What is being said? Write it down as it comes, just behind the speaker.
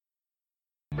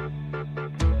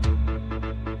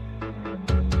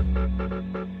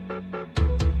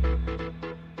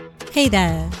Hey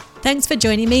there! Thanks for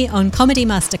joining me on Comedy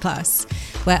Masterclass,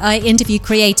 where I interview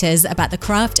creators about the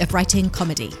craft of writing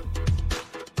comedy.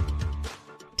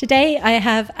 Today I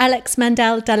have Aalex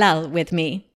Mandel-Dallal with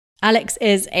me. Aalex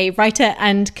is a writer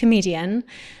and comedian,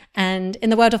 and in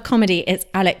the world of comedy, it's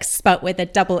Aalex spelt with a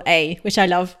double A, which I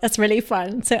love. That's really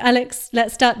fun. So Aalex,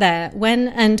 let's start there. When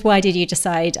and why did you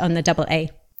decide on the double A?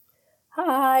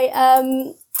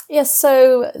 Hi. Yes,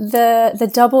 so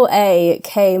the double A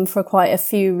came for quite a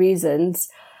few reasons.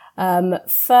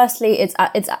 Firstly, it's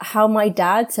how my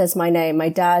dad says my name. My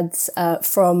dad's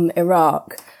from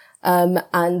Iraq,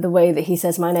 and the way that he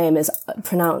says my name is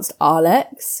pronounced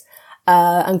Aalex.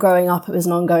 And growing up, it was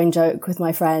an ongoing joke with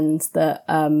my friends that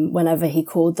whenever he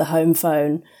called the home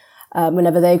phone,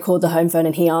 whenever they called the home phone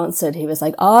and he answered, he was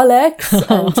like, Aalex,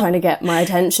 and trying to get my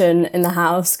attention in the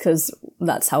house because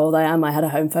that's how old I am. I had a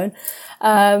home phone.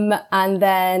 And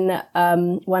then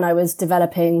when I was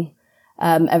developing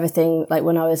everything, like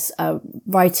when I was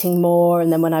writing more,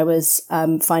 and then when I was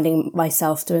finding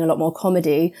myself doing a lot more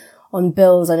comedy on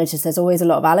bills, I noticed there's always a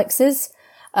lot of Alexes.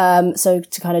 So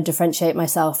to kind of differentiate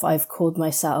myself, I've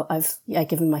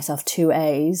given myself 2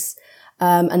 A's.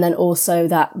 And then also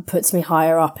that puts me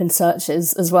higher up in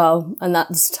searches as well. And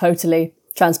that's totally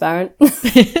transparent.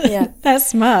 Yeah. That's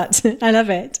smart. I love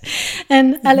it.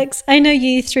 And Aalex, I know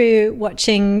you through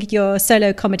watching your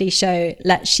solo comedy show,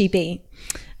 Let She Be,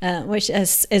 which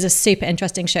is a super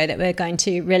interesting show that we're going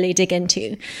to really dig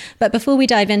into. But before we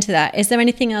dive into that, is there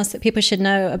anything else that people should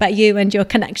know about you and your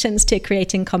connections to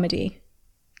creating comedy?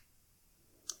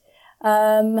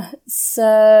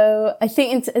 So I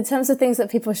think in terms of things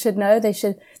that people should know, they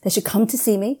should come to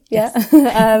see me. Yeah. Yes.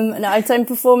 No, I'm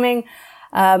performing.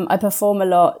 I perform a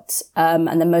lot.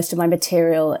 And then most of my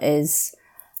material is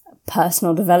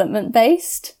personal development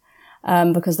based.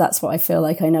 Because that's what I feel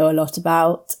like I know a lot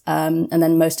about. And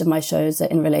then most of my shows are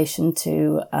in relation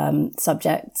to,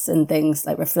 subjects and things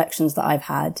like reflections that I've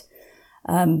had,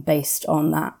 based on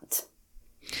that.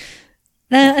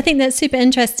 I think that's super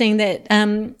interesting that,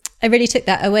 I really took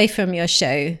that away from your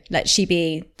show, Let She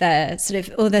Be, the sort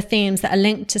of all the themes that are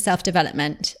linked to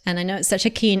self-development. And I know it's such a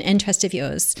keen interest of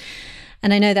yours.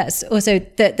 And I know that's also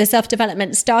that the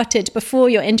self-development started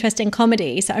before your interest in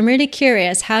comedy. So I'm really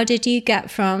curious, how did you get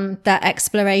from that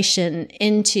exploration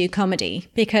into comedy?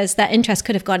 Because that interest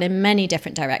could have gone in many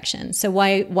different directions. So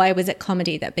why was it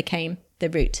comedy that became the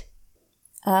route?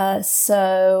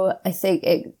 So I think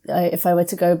if I were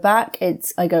to go back,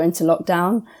 I go into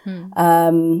lockdown.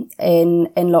 In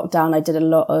lockdown, I did a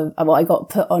lot of, I got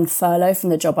put on furlough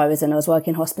from the job I was in. I was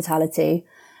working hospitality.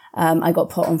 I got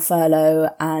put on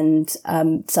furlough and,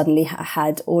 suddenly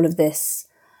had all of this,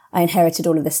 I inherited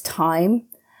all of this time.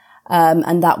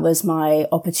 And that was my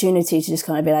opportunity to just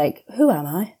kind of be like, who am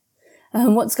I?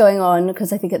 What's going on?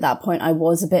 Because I think at that point I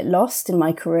was a bit lost in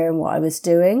my career and what I was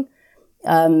doing.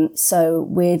 So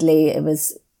weirdly,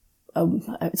 it's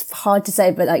hard to say,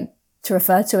 but like to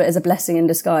refer to it as a blessing in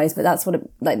disguise, but that's what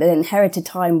the inherited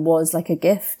time was like a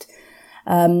gift.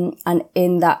 And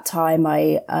in that time,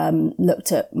 I,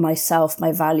 looked at myself,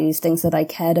 my values, things that I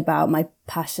cared about, my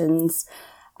passions,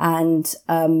 and,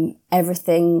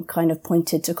 everything kind of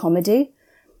pointed to comedy.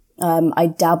 I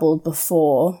dabbled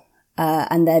before,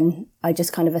 and then I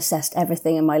just kind of assessed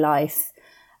everything in my life.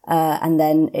 And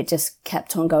then it just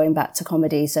kept on going back to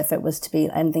comedy. So if it was to be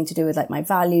anything to do with like my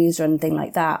values or anything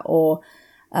like that, or,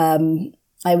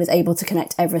 I was able to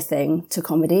connect everything to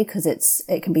comedy because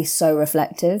it can be so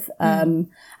reflective. And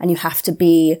you have to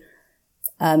be,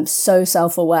 so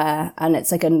self-aware. And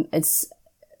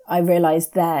I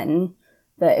realized then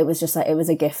that it was just like, it was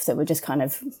a gift that would just kind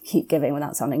of keep giving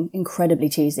without sounding incredibly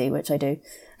cheesy, which I do.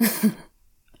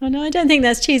 Oh no, I don't think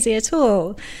that's cheesy at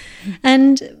all.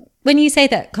 And when you say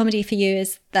that comedy for you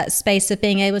is that space of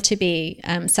being able to be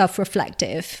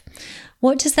self-reflective,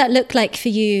 what does that look like for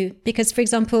you? Because, for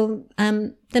example,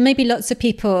 there may be lots of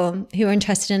people who are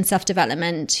interested in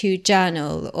self-development, who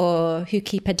journal or who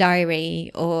keep a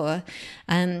diary or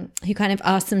who kind of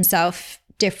ask themselves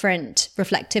different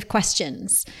reflective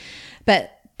questions.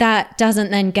 But that doesn't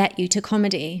then get you to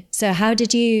comedy. So how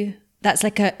did you... That's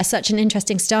like such an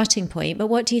interesting starting point. But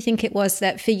what do you think it was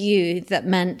that for you that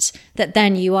meant that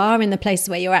then you are in the place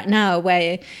where you're at now,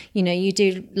 where, you know, you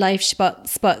do live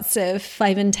spots of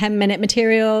 5 and 10 minute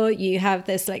material. You have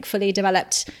this like fully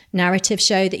developed narrative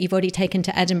show that you've already taken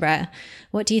to Edinburgh.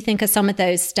 What do you think are some of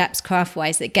those steps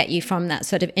craft-wise that get you from that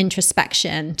sort of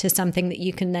introspection to something that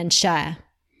you can then share?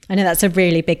 I know that's a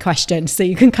really big question, so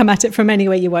you can come at it from any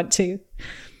way you want to.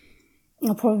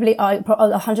 I'll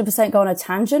 100% go on a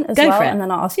tangent as well, and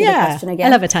then I'll ask you the question again. I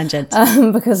love a tangent.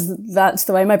 Because that's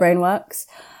the way my brain works.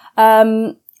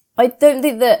 I don't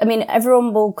think that, I mean,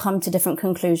 everyone will come to different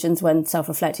conclusions when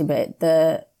self-reflecting, but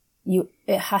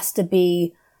it has to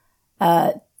be,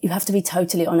 you have to be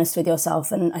totally honest with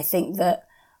yourself. And I think that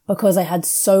because I had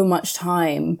so much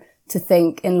time to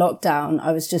think in lockdown,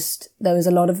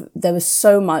 there was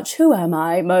so much, who am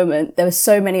I moment. There were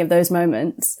so many of those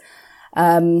moments.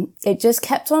 It just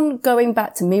kept on going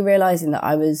back to me realizing that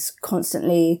I was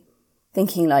constantly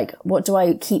thinking like, what do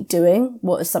I keep doing?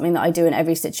 What is something that I do in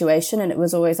every situation? And it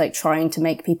was always like trying to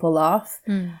make people laugh.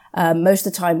 Most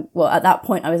of the time, well, at that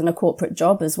point I was in a corporate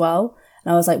job as well.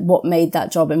 And I was like, what made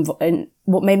that job and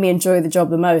what made me enjoy the job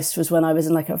the most was when I was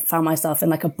found myself in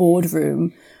like a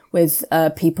boardroom with,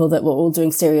 people that were all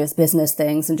doing serious business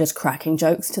things and just cracking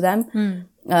jokes to them.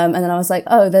 And then I was like,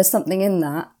 oh, there's something in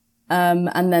that.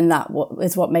 And then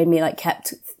is what made me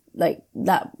that's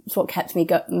what kept me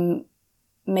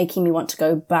making me want to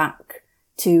go back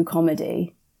to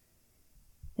comedy.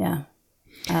 Yeah.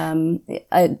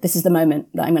 This is the moment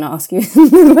that I'm going to ask you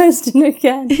the question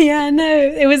again. Yeah, no,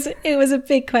 it was a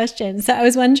big question. So I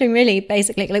was wondering really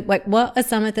basically like what are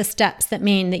some of the steps that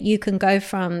mean that you can go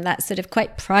from that sort of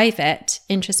quite private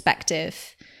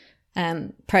introspective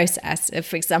process of,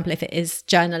 for example, if it is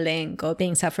journaling or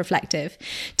being self-reflective,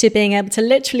 to being able to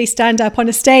literally stand up on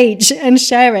a stage and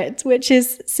share it, which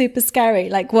is super scary.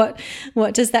 Like what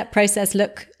does that process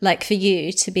look like for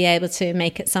you to be able to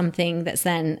make it something that's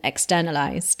then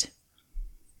externalized?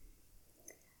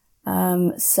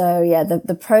 So yeah,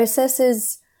 the process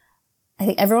is, I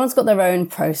think everyone's got their own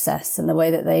process and the way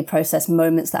that they process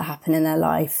moments that happen in their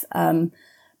life.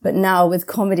 But now with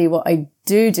comedy, what I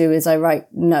do is I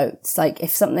write notes. Like if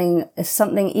something,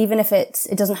 even if it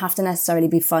doesn't have to necessarily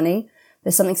be funny,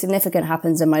 there's something significant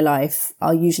happens in my life,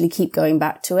 I'll usually keep going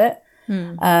back to it.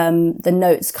 The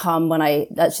notes come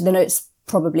the notes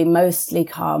probably mostly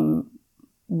come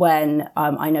when,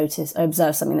 I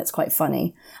observe something that's quite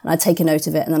funny and I take a note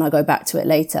of it and then I'll go back to it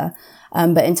later.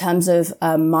 But in terms of,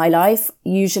 my life,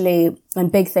 usually when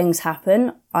big things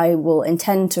happen, I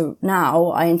intend to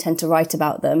write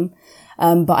about them.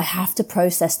 But I have to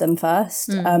process them first.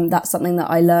 That's something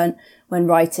that I learned when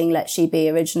writing Let She Be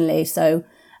originally. So,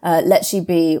 Let She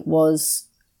Be was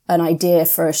an idea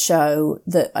for a show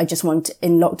that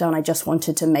in lockdown, I just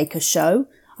wanted to make a show.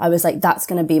 I was like, that's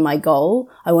going to be my goal.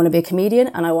 I want to be a comedian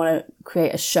and I want to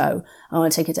create a show. I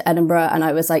want to take it to Edinburgh. And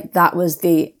I was like, that was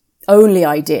the only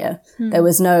idea. There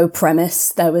was no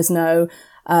premise. There was no,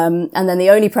 and then the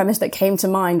only premise that came to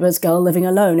mind was girl living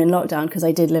alone in lockdown, because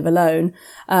I did live alone.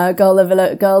 Girl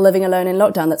living alone in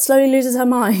lockdown that slowly loses her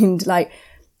mind.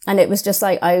 And it was just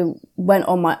like, I went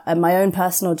on my own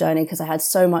personal journey because I had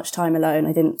so much time alone.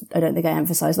 I don't think I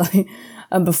emphasized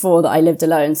before that I lived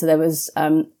alone. So there was,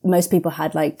 most people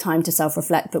had like time to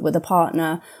self-reflect, but with a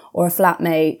partner or a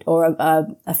flatmate or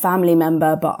a family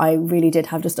member. But I really did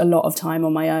have just a lot of time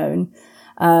on my own.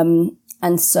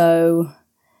 And so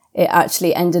it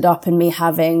actually ended up in me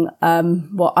having,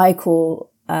 what I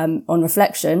call, on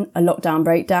reflection, a lockdown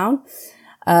breakdown.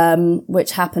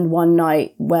 Which happened one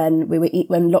night when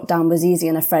when lockdown was easy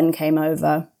and a friend came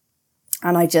over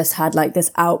and I just had like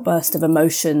this outburst of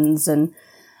emotions and,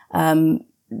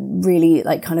 really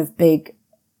like kind of big,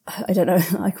 I don't know,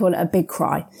 I call it a big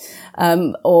cry.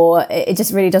 Or it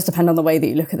just really does depend on the way that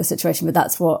you look at the situation, but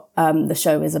that's what, the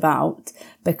show is about,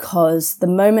 because the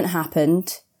moment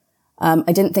happened,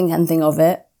 I didn't think anything of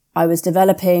it. I was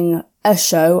developing a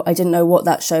show. I didn't know what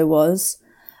that show was.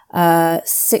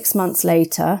 6 months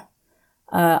later,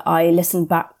 I listened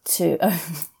back to,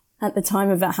 at the time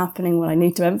of it happening, what I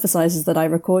need to emphasize is that I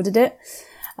recorded it.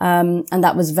 And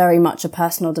that was very much a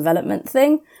personal development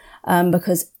thing.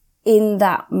 Because in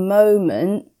that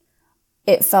moment,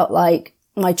 it felt like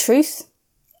my truth.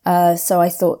 So I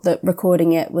thought that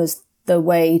recording it was the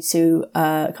way to,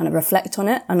 kind of reflect on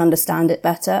it and understand it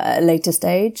better at a later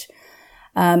stage.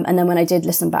 And then when I did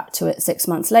listen back to it 6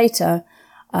 months later,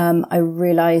 I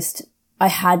realized I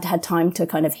had time to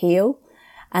kind of heal.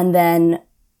 And then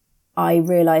I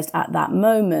realized at that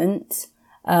moment,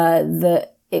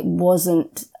 that it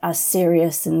wasn't as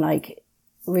serious and like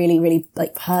really, really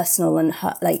like personal and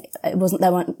like there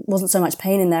wasn't so much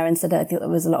pain in there. Instead, I think there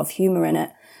was a lot of humor in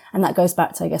it. And that goes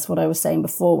back to, I guess, what I was saying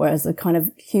before, whereas the kind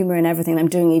of humor in everything I'm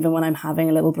doing, even when I'm having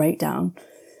a little breakdown.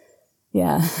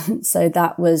 Yeah. So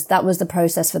that was the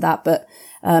process for that. But,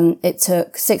 it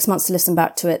took 6 months to listen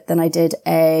back to it. Then I did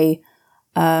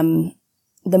the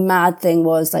mad thing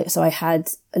was like, so I had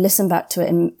listened back to it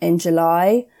in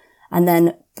July and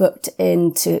then booked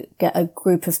in to get a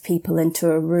group of people into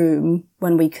a room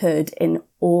when we could in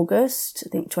August, I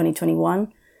think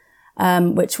 2021.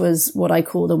 which was what I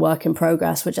called a work in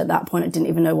progress, which at that point I didn't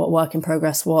even know what work in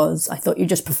progress was. I thought you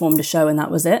just performed a show and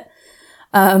that was it,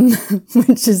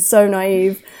 which is so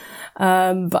naive.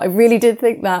 But I really did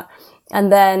think that.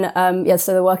 And then,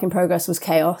 so the work in progress was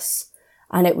chaos.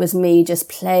 And it was me just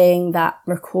playing that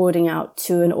recording out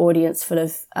to an audience full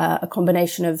of a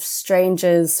combination of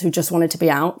strangers who just wanted to be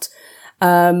out,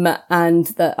 and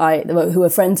who were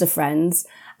friends of friends,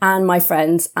 and my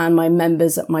friends and my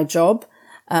members at my job,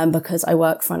 because I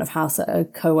work front of house at a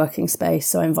co-working space.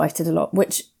 So I invited a lot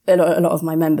of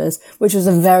my members, which was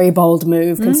a very bold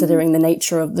move considering the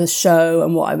nature of the show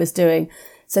and what I was doing.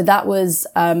 So that was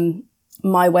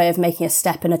my way of making a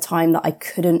step in a time that I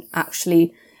couldn't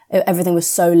actually. Everything was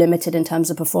so limited in terms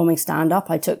of performing stand-up.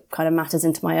 I took kind of matters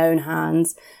into my own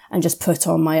hands and just put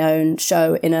on my own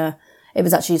show it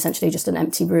was actually essentially just an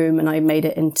empty room, and I made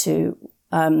it into,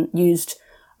 used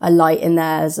a light in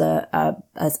there as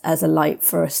a light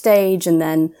for a stage. And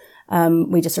then,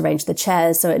 we just arranged the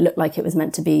chairs. So it looked like it was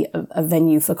meant to be a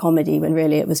venue for comedy when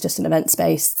really it was just an event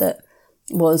space that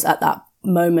was at that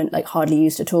moment, like hardly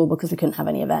used at all because we couldn't have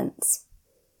any events.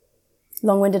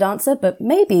 Long-winded answer, but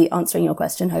maybe answering your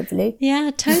question, hopefully.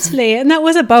 Yeah, totally. And that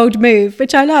was a bold move,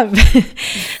 which I love.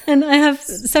 And I have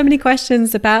so many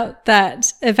questions about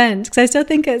that event because I still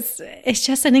think it's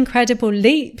just an incredible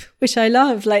leap, which I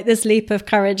love, like this leap of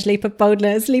courage, leap of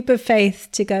boldness, leap of faith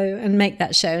to go and make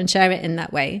that show and share it in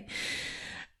that way.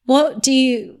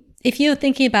 If you're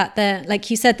thinking about like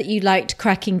you said that you liked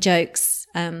cracking jokes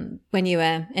when you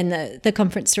were in the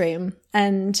conference room,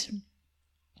 and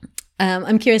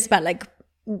I'm curious about like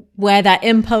where that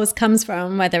impulse comes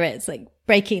from, whether it's like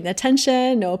breaking the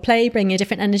tension or bringing a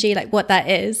different energy, like what that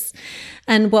is,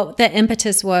 and what the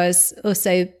impetus was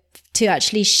also to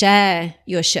actually share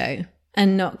your show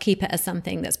and not keep it as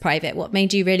something that's private. What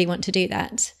made you really want to do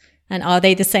that? And are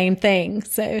they the same thing?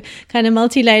 So kind of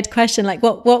multi-layered question, like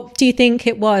what do you think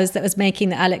it was that was making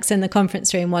the Aalex in the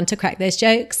conference room want to crack those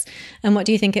jokes? And what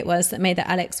do you think it was that made the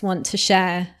Aalex want to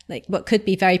share like what could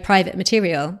be very private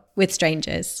material with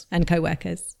strangers and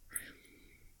co-workers?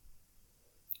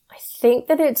 I think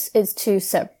that it's two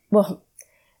separate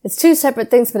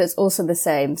things, but it's also the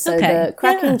same. So the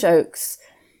cracking jokes,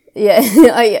 So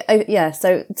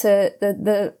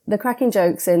the cracking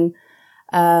jokes in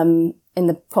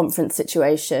the conference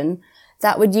situation,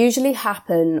 that would usually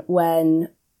happen when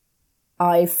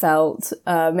I felt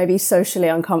maybe socially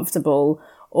uncomfortable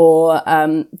or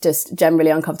just generally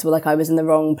uncomfortable, like I was in the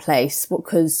wrong place,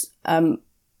 because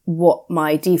what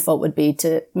my default would be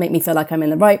to make me feel like I'm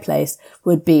in the right place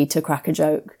would be to crack a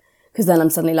joke. Because then I'm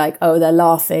suddenly like, oh, they're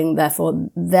laughing, therefore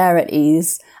they're at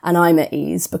ease and I'm at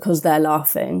ease because they're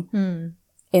laughing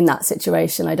in that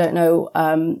situation. I don't know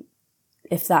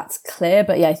if that's clear,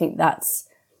 but yeah, I think that's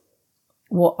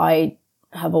what I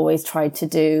have always tried to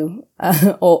do,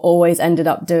 or always ended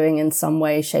up doing in some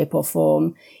way, shape or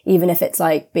form, even if it's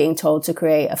like being told to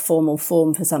create a formal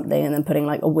form for something and then putting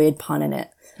like a weird pun in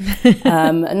it.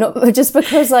 And not just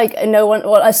because like no one,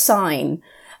 or a sign.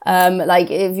 Like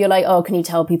if you're like, oh, can you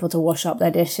tell people to wash up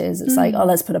their dishes? It's like, oh,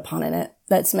 let's put a pun in it.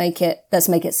 Let's make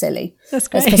it silly. That's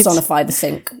great. Let's personify the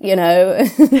sink, you know?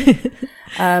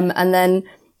 And then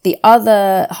the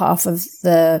other half of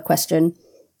the question,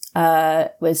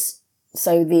 was,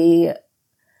 so the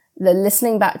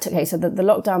listening back to, okay, so the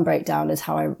lockdown breakdown is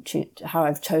how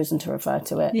I've chosen to refer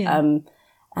to it. Yeah.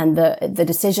 And the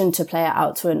decision to play it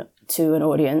out to an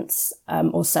audience,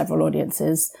 or several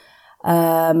audiences,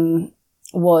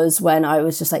 was when I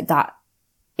was just like, that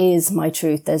is my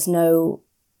truth. There is no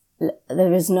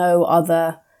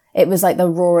other, it was like the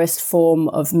rawest form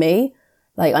of me.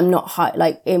 Like I'm not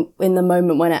like in the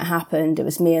moment when it happened, it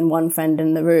was me and one friend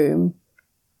in the room.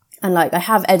 And like, I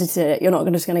have edited it. You're not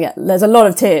just going to get, there's a lot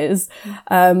of tears.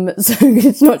 So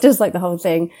it's not just like the whole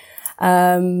thing.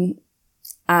 And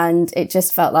it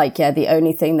just felt like, yeah, the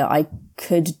only thing that I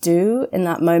could do in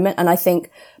that moment. And I think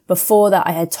before that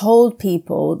I had told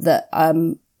people that,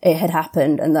 it had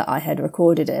happened and that I had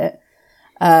recorded it.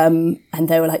 And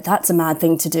they were like, that's a mad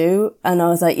thing to do. And I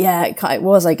was like, yeah, it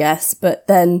was, I guess. But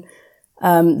then,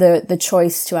 the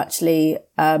choice to actually,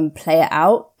 play it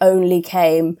out only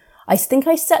came, I think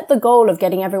I set the goal of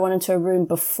getting everyone into a room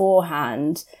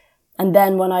beforehand. And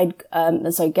then when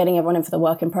getting everyone in for the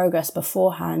work in progress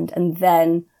beforehand. And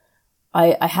then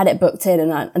I had it booked in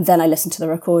and then I listened to the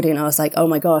recording and I was like, oh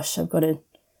my gosh, I've got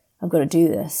to do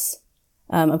this.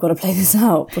 I've got to play this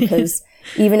out because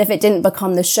even if it didn't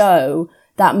become the show,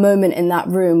 that moment in that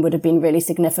room would have been really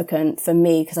significant for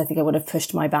me because I think I would have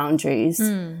pushed my boundaries.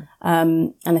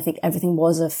 And I think everything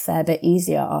was a fair bit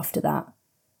easier after that.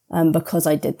 Because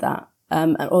I did that.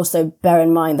 And also bear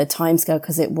in mind the timescale,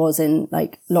 because it was in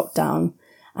like lockdown.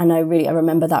 And I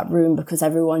remember that room because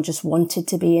everyone just wanted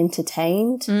to be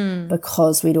entertained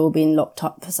because we'd all been locked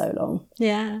up for so long.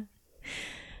 Yeah.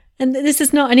 And this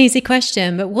is not an easy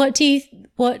question, but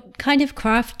what kind of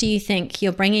craft do you think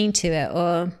you're bringing to it,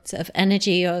 or sort of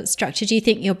energy or structure do you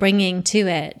think you're bringing to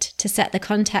it to set the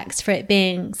context for it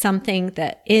being something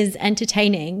that is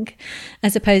entertaining,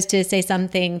 as opposed to, say,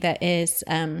 something that is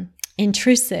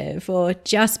intrusive or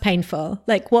just painful?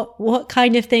 Like what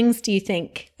kind of things do you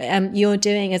think you're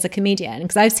doing as a comedian?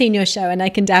 Because I've seen your show and I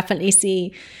can definitely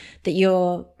see that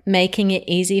you're making it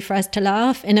easy for us to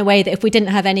laugh in a way that if we didn't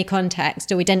have any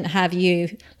context, or we didn't have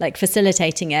you like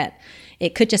facilitating it,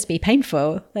 it could just be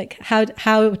painful. Like how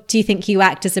do you think you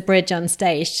act as a bridge on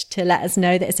stage to let us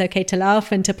know that it's okay to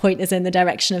laugh and to point us in the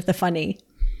direction of the funny?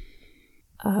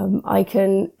 I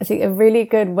think a really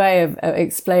good way of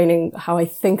explaining how I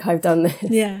think I've done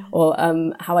this, or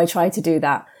how I try to do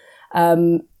that,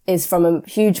 is from a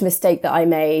huge mistake that I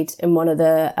made in one of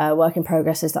the work in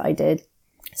progresses that I did.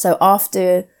 So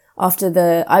after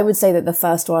I would say that the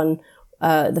first one,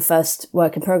 the first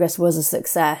work in progress was a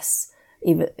success,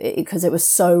 even because it was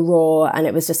so raw, and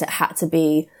it had to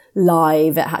be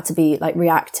live, it had to be like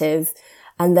reactive.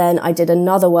 And then I did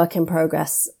another work in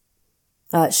progress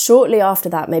shortly after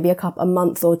that, maybe a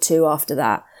month or two after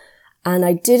that. And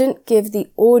I didn't give the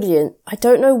audience, I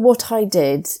don't know what I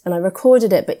did, and I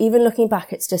recorded it, but even looking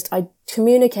back, it's just, I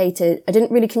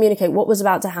didn't really communicate what was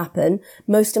about to happen.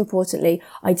 Most importantly,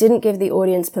 I didn't give the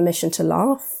audience permission to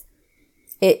laugh.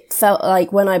 It felt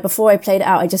like before I played it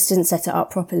out, I just didn't set it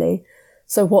up properly.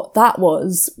 So what that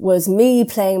was me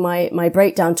playing my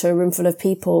breakdown to a room full of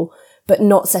people, but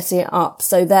not setting it up.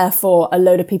 So therefore, a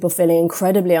load of people feeling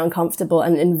incredibly uncomfortable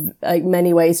and in like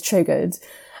many ways triggered.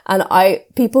 And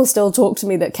people still talk to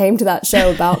me that came to that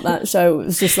show about that show. It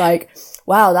was just like,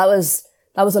 wow, that was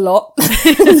a lot.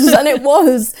 And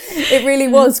it really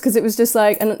was, because it was just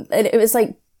like, and it was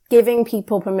like giving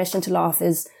people permission to laugh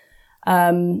is,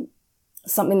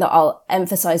 something that I'll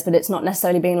emphasize, but it's not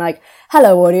necessarily being like,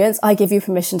 hello audience, I give you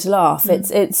permission to laugh.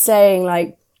 It's saying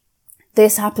like,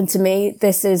 this happened to me.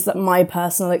 This is my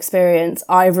personal experience.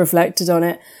 I've reflected on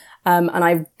it. And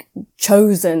I've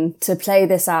chosen to play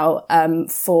this out,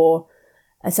 for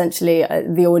essentially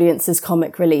the audience's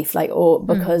comic relief,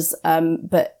 because,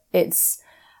 but it's,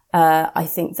 I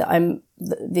think that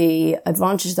the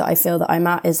advantage that I feel that I'm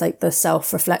at is like the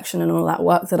self-reflection and all that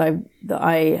work that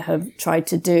I have tried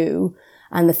to do,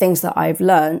 and the things that I've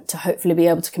learned to hopefully be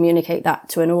able to communicate that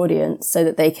to an audience so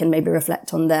that they can maybe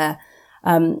reflect on their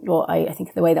I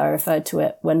think the way that I referred to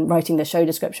it when writing the show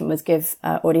description was give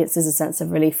audiences a sense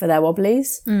of relief for their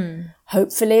wobblies,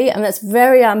 hopefully. And that's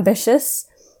very ambitious,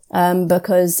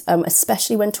 because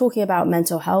especially when talking about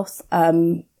mental health,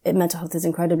 mental health is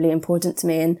incredibly important to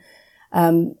me,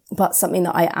 and but something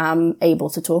that I am able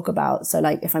to talk about. So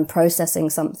like if I'm processing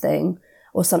something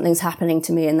or something's happening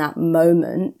to me in that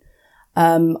moment,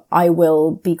 I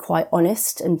will be quite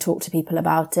honest and talk to people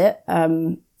about it.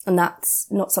 And that's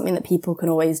not something that people can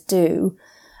always do.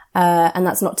 And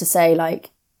that's not to say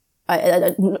like,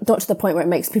 not to the point where it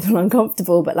makes people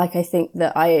uncomfortable, but like I think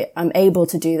that I'm able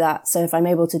to do that. So if I'm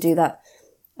able to do that,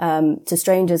 to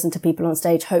strangers and to people on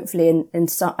stage, hopefully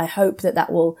I hope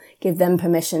that will give them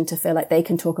permission to feel like they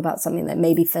can talk about something that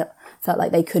maybe felt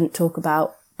like they couldn't talk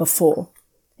about before,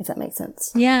 if that makes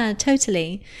sense. Yeah,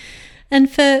 totally. And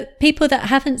for people that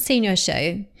haven't seen your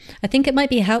show, I think it might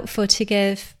be helpful to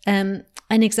give an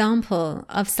example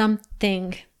of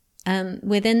something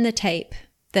within the tape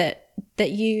that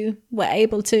you were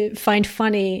able to find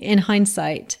funny in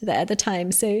hindsight at the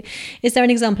time. So is there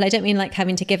an example? I don't mean like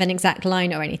having to give an exact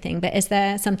line or anything, but is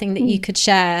there something that you could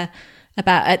share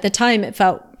about at the time it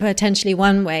felt potentially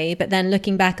one way, but then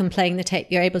looking back and playing the tape,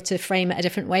 you're able to frame it a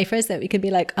different way for us, that we could be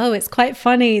like, oh, it's quite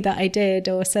funny that I did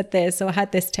or said this or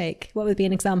had this take? What would be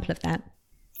an example of that?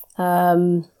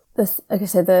 Like I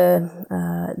said,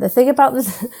 the thing about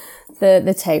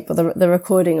the tape or the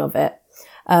recording of it,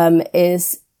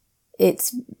 is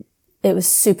it was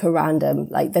super random.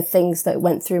 Like the things that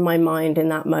went through my mind in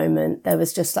that moment, there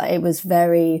was just like, it was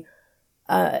very,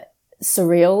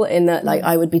 surreal in that like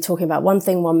I would be talking about one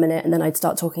thing 1 minute and then I'd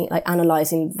start talking, like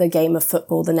analyzing the game of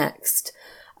football the next,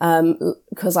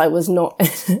 because I was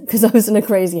in a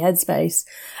crazy headspace.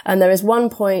 And there was one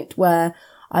point where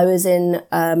I was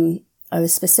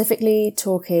specifically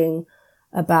talking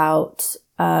about,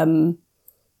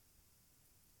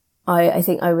 I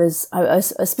think I was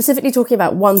specifically talking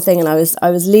about one thing, and I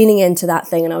was leaning into that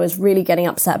thing, and I was really getting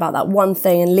upset about that one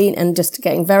thing and just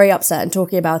getting very upset and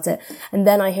talking about it. And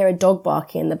then I hear a dog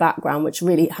barking in the background, which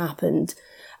really happened.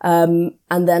 And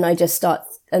then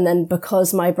and then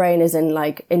because my brain is in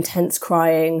like intense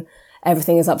crying,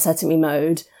 everything is upsetting me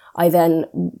mode, I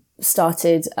then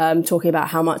started talking about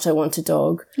how much I want a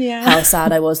dog, how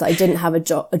sad I was that I didn't have a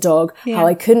dog, how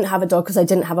I couldn't have a dog because I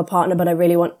didn't have a partner, but I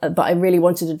really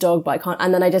wanted a dog, but I can't.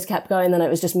 And then I just kept going. Then it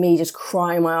was just me just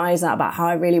crying my eyes out about how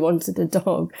I really wanted a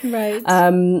dog. Right.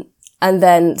 And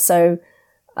then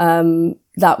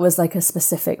that was like a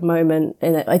specific moment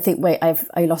in it. I think,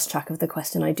 I lost track of the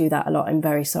question. I do that a lot. I'm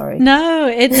very sorry. No,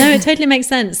 it totally makes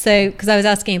sense. So, because I was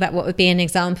asking about what would be an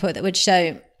example that would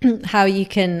show how you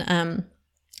can,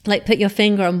 like put your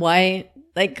finger on why,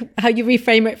 like how you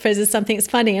reframe it as something that's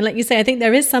funny. And like you say, I think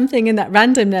there is something in that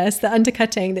randomness, the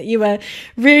undercutting, that you were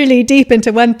really deep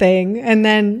into one thing. And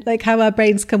then like how our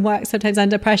brains can work sometimes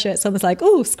under pressure. It's almost like,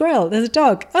 oh, squirrel, there's a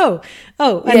dog. Oh,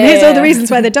 and here's all the reasons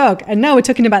why the dog. And now we're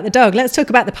talking about the dog. Let's talk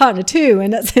about the partner too.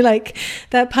 And that's like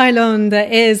that pile-on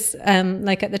that is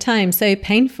like at the time so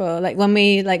painful. Like when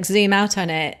we like zoom out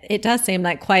on it, it does seem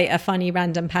like quite a funny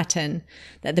random pattern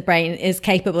that the brain is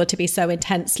capable to be so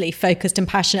intensely focused and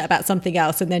passionate about something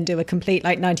else and then do a complete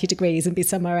like 90 degrees and be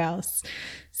somewhere else.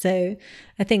 So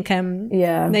I think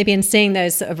maybe in seeing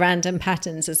those sort of random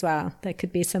patterns as well, there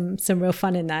could be some real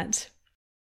fun in that.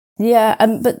 Yeah,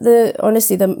 but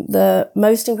honestly, the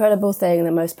most incredible thing,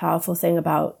 the most powerful thing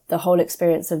about the whole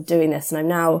experience of doing this,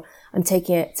 and I'm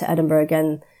taking it to Edinburgh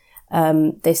again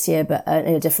this year, but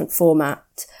in a different format,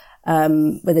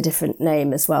 with a different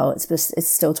name as well. It's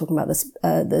still talking about this,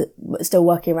 still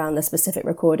working around the specific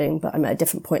recording, but I'm at a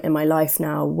different point in my life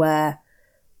now where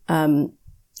I'm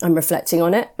reflecting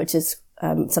on it, which is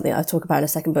something I'll talk about in a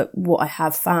second. But what I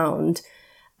have found,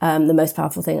 the most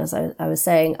powerful thing, as I was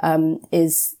saying,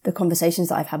 is the conversations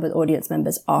that I've had with audience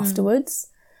members afterwards,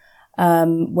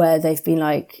 where they've been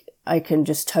like, I can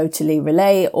just totally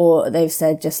relate, or they've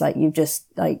said just like,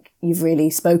 you've really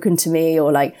spoken to me,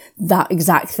 or like that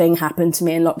exact thing happened to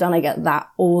me in lockdown. I get that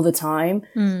all the time.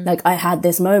 Like I had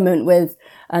this moment with,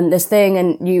 this thing,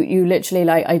 and you literally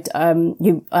like,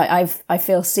 I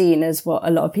feel seen, is what a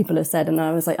lot of people have said. And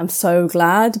I was like, I'm so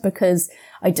glad, because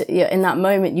in that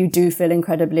moment, you do feel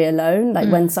incredibly alone.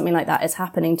 Like when something like that is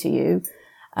happening to you.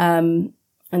 And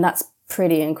that's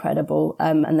pretty incredible.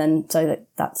 And then, so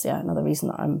that's another reason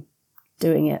that I'm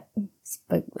doing it,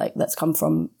 but like that's come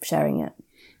from sharing it.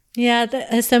 Yeah,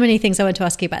 there's so many things I want to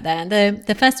ask you about there.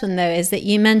 The first one though is that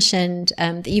you mentioned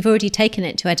that you've already taken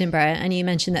it to Edinburgh, and you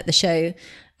mentioned that the show,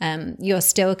 you're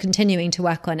still continuing to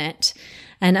work on it.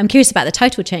 And I'm curious about the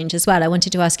title change as well. I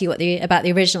wanted to ask you about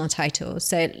the original title.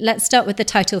 So let's start with the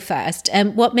title first.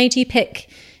 What made you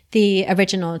pick the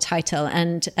original title,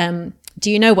 and do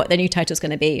you know what the new title is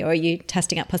going to be, or are you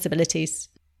testing out possibilities?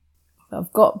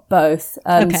 I've got both.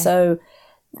 Okay. So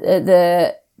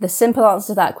the simple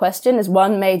answer to that question is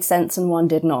one made sense and one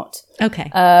did not.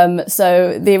 Okay.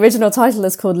 So the original title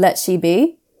is called Let She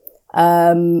Be.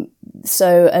 And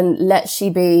Let She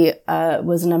Be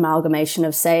was an amalgamation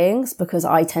of sayings, because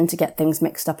I tend to get things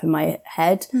mixed up in my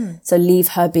head. So leave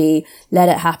her be, let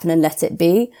it happen, and let it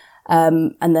be.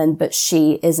 And then, but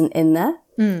she isn't in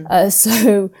there.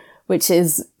 So, which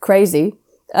is crazy.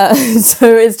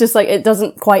 So it's just like, it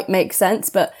doesn't quite make sense,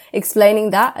 but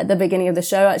explaining that at the beginning of the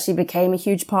show actually became a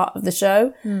huge part of the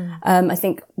show. I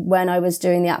think when I was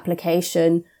doing the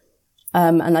application,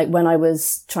 and like when I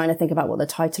was trying to think about what the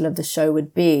title of the show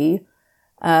would be,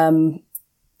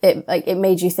 it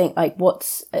made you think like,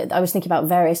 I was thinking about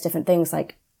various different things,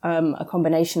 like, a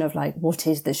combination of like, what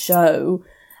is the show?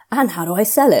 And how do I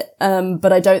sell it?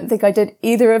 But I don't think I did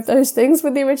either of those things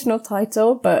with the original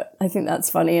title, but I think that's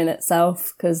funny in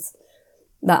itself, because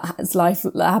that's life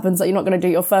that happens. That you're not going to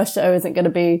do, your first show isn't going to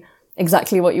be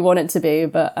exactly what you want it to be,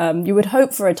 but you would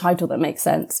hope for a title that makes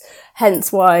sense.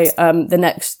 Hence why the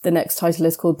next title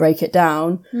is called Break It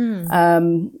Down.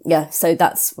 So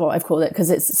that's what I've called it, because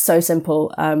it's so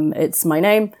simple. It's my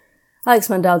name, Aalex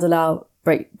Mandel-Dallal,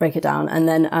 break it down, and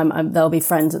then there'll be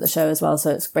friends at the show as well,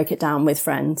 so it's break it down with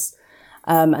friends,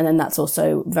 and then that's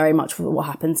also very much what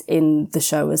happens in the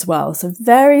show as well. So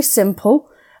very simple,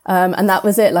 and that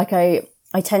was it. Like I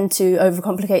tend to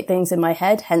overcomplicate things in my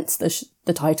head, hence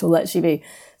the title Let She Be.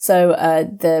 So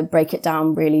the break it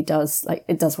down really does, like,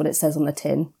 it does what it says on the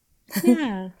tin.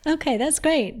 Yeah. Okay, that's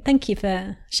great. Thank you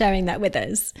for sharing that with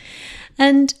us.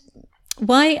 And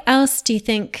why else do you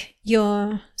think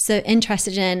you're so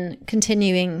interested in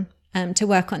continuing to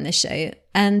work on this show?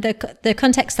 And the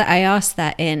context that I asked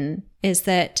that in is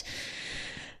that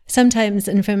sometimes,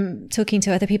 and from talking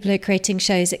to other people who are creating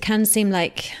shows, it can seem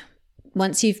like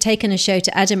once you've taken a show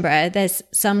to Edinburgh, there's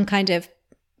some kind of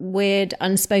weird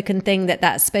unspoken thing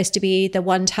that's supposed to be the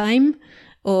one time.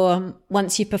 Or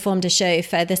once you've performed a show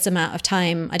for this amount of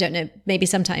time, I don't know, maybe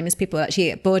sometimes people actually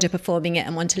get bored of performing it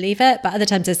and want to leave it, but other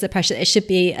times there's the pressure that it should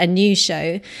be a new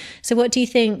show. So what do you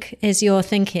think is your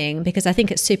thinking? Because I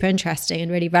think it's super interesting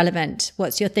and really relevant.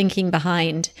 What's your thinking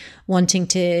behind wanting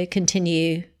to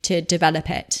continue to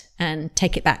develop it and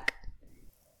take it back?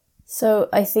 So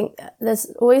I think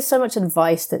there's always so much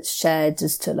advice that's shared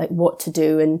as to like what to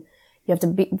do, and you have to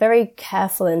be very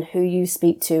careful in who you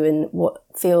speak to and what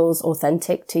feels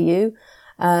authentic to you.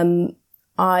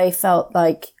 I felt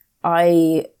like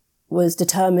I was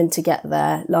determined to get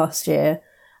there last year,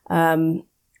 but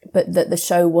that the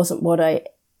show wasn't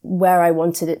where I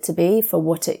wanted it to be for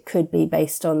what it could be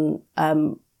based on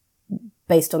the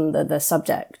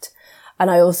subject.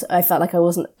 And I felt like I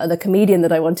wasn't the comedian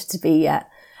that I wanted to be yet.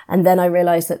 And then I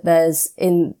realized that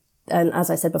and as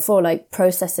I said before, like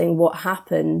processing what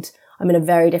happened, I'm in a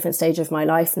very different stage of my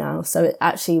life now. So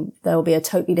there will be a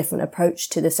totally different approach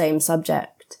to the same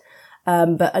subject.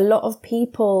 But a lot of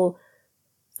people,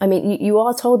 I mean, you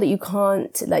are told that you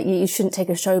can't, like, you shouldn't take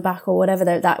a show back or whatever.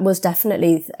 That was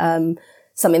definitely,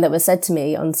 something that was said to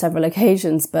me on several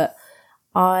occasions. But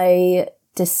I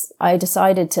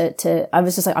decided I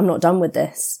was just like, I'm not done with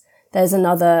this. There's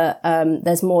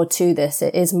there's more to this.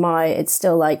 It's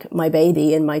still like my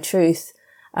baby and my truth.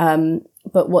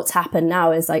 But what's happened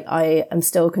now is like, I am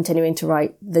still continuing to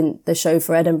write the show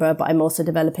for Edinburgh, but I'm also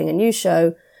developing a new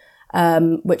show,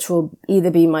 which will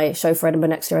either be my show for Edinburgh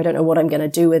next year. I don't know what I'm going to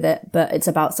do with it, but it's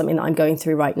about something that I'm going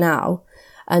through right now.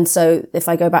 And so if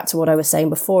I go back to what I was saying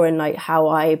before and like how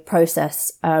I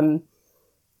process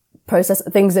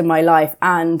things in my life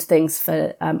and things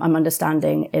I'm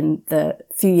understanding in the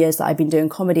few years that I've been doing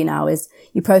comedy now, is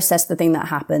you process the thing that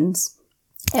happens.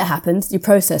 It happens, you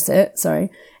process it,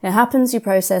 It happens, you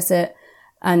process it,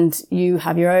 and you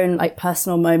have your own like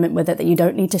personal moment with it that you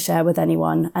don't need to share with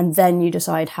anyone. And then you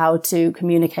decide how to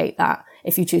communicate that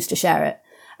if you choose to share it.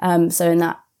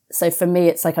 So for me,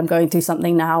 it's like I'm going through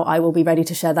something now. I will be ready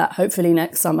to share that hopefully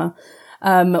next summer.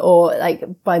 Or like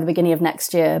by the beginning of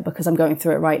next year, because I'm going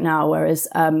through it right now. Whereas,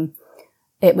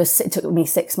 it took me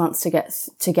 6 months to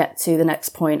get to the next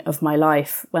point of my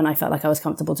life when I felt like I was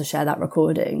comfortable to share that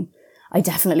recording. I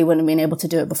definitely wouldn't have been able to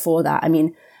do it before that. I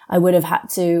mean, I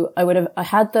had the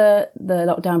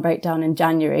lockdown breakdown in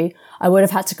January. I would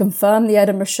have had to confirm the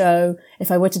Edinburgh show.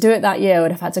 If I were to do it that year, I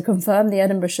would have had to confirm the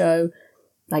Edinburgh show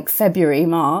like February,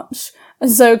 March. And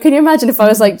so can you imagine if I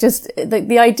was like just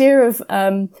the idea of,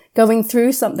 going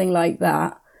through something like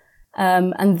that,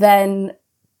 and then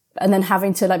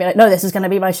having to like be like, no, this is going to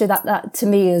be my show. That to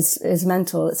me is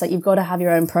mental. It's like, you've got to have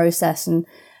your own process. And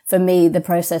for me, the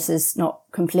process is not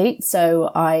complete. So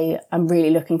I'm really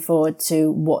looking forward to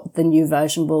what the new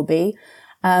version will be.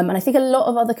 And I think a lot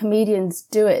of other comedians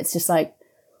do it. It's just like,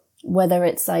 whether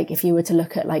it's like, if you were to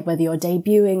look at like whether you're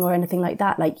debuting or anything like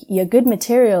that, like you're good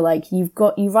material, like you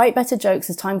write better jokes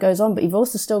as time goes on, but you've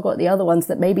also still got the other ones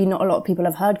that maybe not a lot of people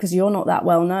have heard because you're not that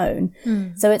well known.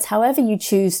 So it's however you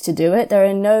choose to do it. There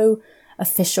are no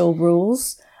official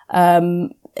rules.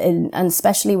 And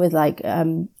especially with like,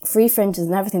 free fringes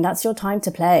and everything, that's your time to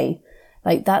play.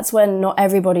 Like that's when not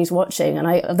everybody's watching.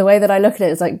 And the way that I look at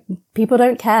it is like, people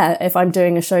don't care if I'm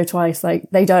doing a show twice. Like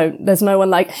they don't. There's no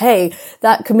one like, hey,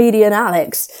 that comedian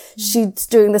Alex, she's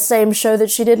doing the same show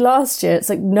that she did last year. It's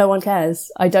like, no one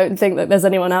cares. I don't think that there's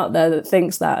anyone out there that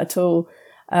thinks that at all.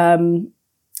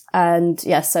 And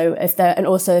yeah, so if there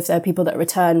are people that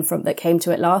return that came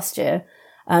to it last year,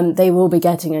 they will be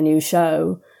getting a new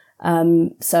show.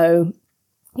 So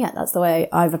yeah, that's the way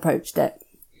I've approached it.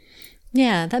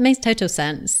 Yeah, that makes total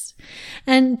sense.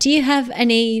 And do you have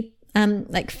any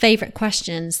like favorite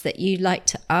questions that you like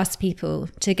to ask people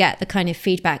to get the kind of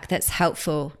feedback that's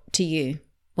helpful to you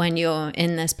when you're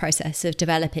in this process of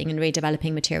developing and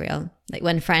redeveloping material? Like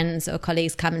when friends or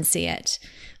colleagues come and see it,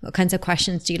 what kinds of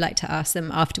questions do you like to ask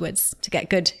them afterwards to get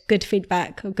good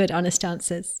feedback or good honest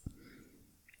answers?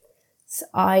 So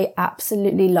I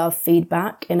absolutely love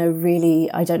feedback in a really,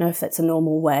 I don't know if it's a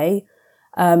normal way.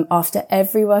 After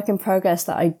every work in progress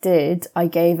that I did, I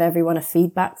gave everyone a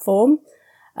feedback form,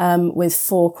 with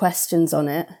 4 questions on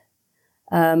it.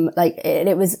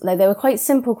 It was like, they were quite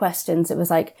simple questions. It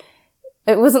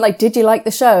wasn't like, did you like the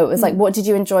show? It was like, what did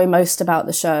you enjoy most about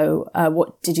the show?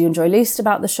 What did you enjoy least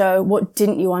about the show? What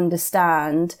didn't you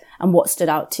understand? And what stood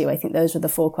out to you? I think those were the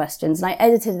 4 questions. And I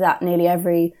edited that nearly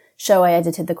every show. I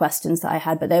edited the questions that I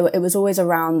had, but it was always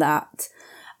around that.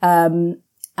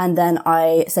 And then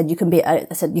I said, you can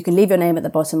leave your name at the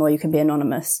bottom or you can be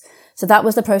anonymous. So that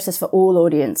was the process for all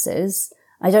audiences.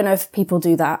 I don't know if people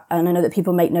do that. And I know that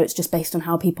people make notes just based on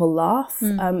how people laugh,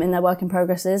 in their work in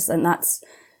progresses. And that's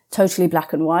totally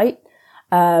black and white.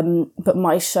 But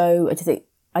my show,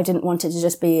 I didn't want it to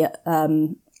just be,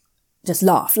 just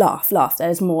laugh, laugh, laugh.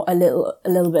 There's a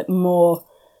little bit more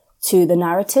to the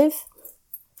narrative.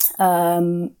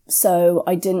 So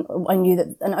I knew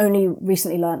that, and only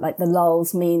recently learned, like, the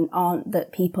lulls aren't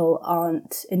that people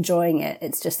aren't enjoying it.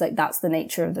 It's just like, that's the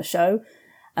nature of the show.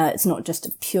 It's not just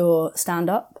a pure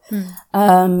stand-up.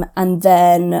 And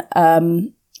then,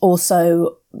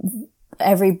 also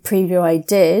every preview I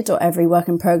did, or every work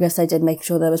in progress I did, making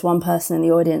sure there was one person in the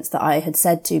audience that I had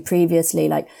said to previously,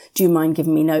 like, do you mind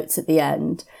giving me notes at the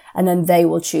end? And then they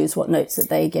will choose what notes that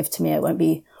they give to me. It won't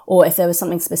be, or if there was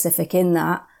something specific in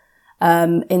that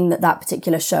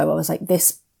particular show, I was like,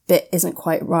 this bit isn't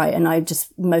quite right. And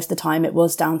most of the time it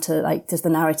was down to, like, does the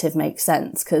narrative make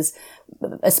sense? Because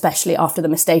especially after the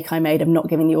mistake I made of not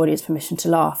giving the audience permission to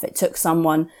laugh, it took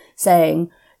someone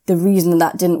saying, the reason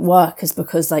that didn't work is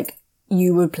because, like,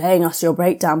 you were playing us your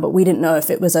breakdown, but we didn't know if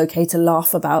it was okay to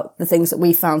laugh about the things that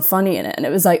we found funny in it. And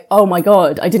it was like, oh my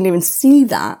God, I didn't even see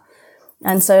that.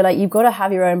 And so, like, you've got to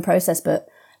have your own process, but,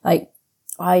 like,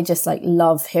 I just, like,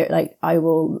 love I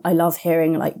love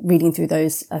hearing, like, reading through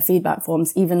those feedback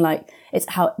forms, even, like, it's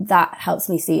how that helps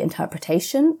me see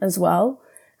interpretation as well.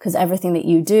 Cause everything that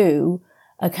you do,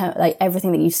 like,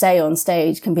 everything that you say on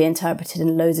stage can be interpreted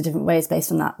in loads of different ways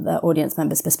based on the audience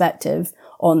member's perspective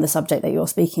on the subject that you're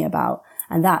speaking about.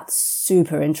 And that's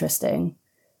super interesting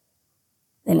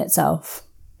in itself.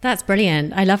 That's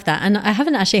brilliant. I love that. And I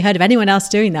haven't actually heard of anyone else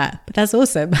doing that, but that's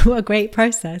awesome. What a great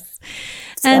process.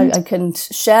 So and I can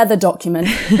share the document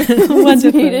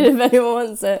wonderful. If anyone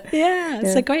wants it. Yeah,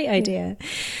 it's a great idea.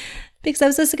 Because I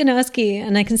was also going to ask you,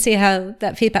 and I can see how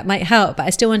that feedback might help, but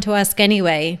I still want to ask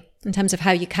anyway, in terms of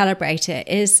how you calibrate it,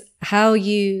 is how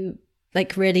you,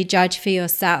 like, really judge for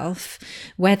yourself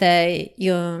whether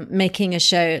you're making a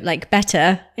show, like,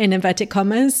 better in inverted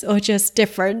commas or just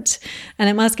different. And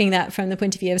I'm asking that from the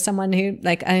point of view of someone who,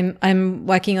 like, I'm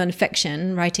working on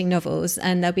fiction, writing novels,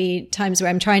 and there'll be times where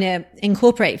I'm trying to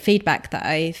incorporate feedback that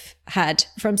I've had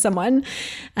from someone,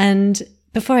 and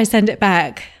before I send it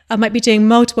back, I might be doing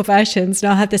multiple versions and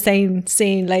I'll have the same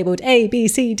scene labeled A, B,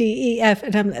 C, D, E, F.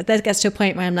 And that gets to a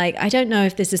point where I'm like, I don't know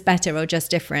if this is better or just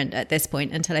different at this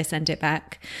point until I send it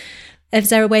back. Is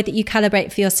there a way that you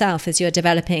calibrate for yourself as you're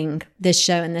developing this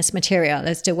show and this material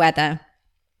as to whether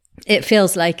it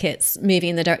feels like it's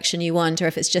moving in the direction you want or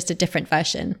if it's just a different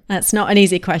version? That's not an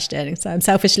easy question. So I'm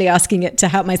selfishly asking it to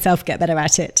help myself get better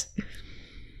at it.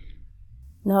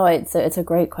 No, it's a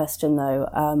great question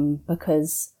though,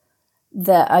 because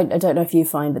I don't know if you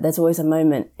find, but there's always a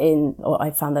moment or I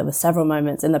found there were several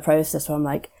moments in the process where I'm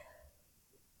like,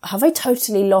 have I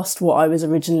totally lost what I was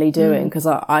originally doing? Because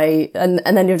and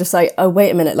then you're just like, oh, wait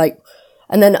a minute, like,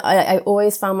 and then I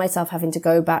always found myself having to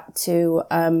go back to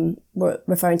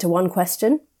referring to one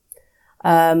question.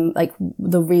 Like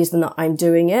the reason that I'm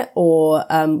doing it, or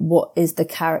what is the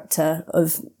character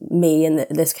of me in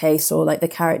this case, or like the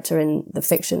character in the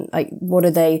fiction, like what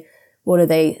are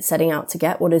they setting out to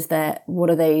get? What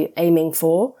are they aiming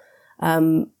for?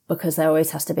 Because there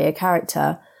always has to be a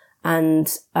character,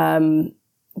 and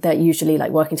they're usually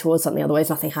like working towards something, otherwise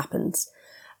nothing happens.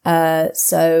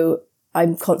 So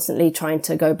I'm constantly trying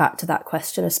to go back to that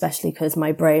question, especially because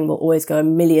my brain will always go a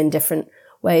million different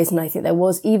ways. And I think there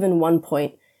was even one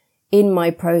point in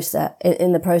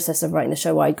the process of writing the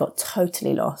show where I got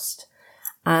totally lost.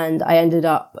 And I ended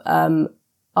up,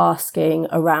 asking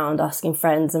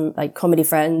friends and like comedy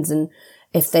friends, and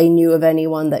if they knew of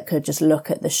anyone that could just look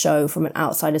at the show from an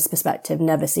outsider's perspective,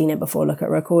 never seen it before, look at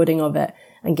a recording of it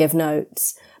and give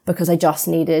notes, because I just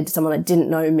needed someone that didn't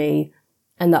know me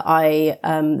and that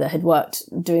that had worked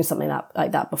doing something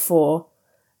like that before.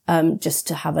 Just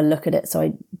to have a look at it so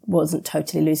I wasn't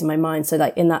totally losing my mind. So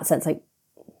like in that sense, like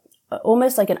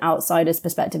almost like an outsider's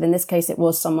perspective. In this case, it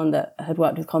was someone that had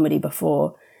worked with comedy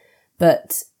before,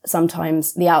 but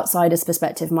sometimes the outsider's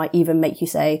perspective might even make you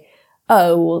say,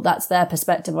 oh, well, that's their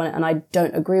perspective on it, and I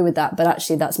don't agree with that. But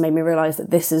actually that's made me realize that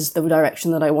this is the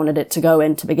direction that I wanted it to go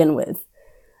in to begin with.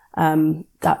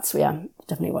 That's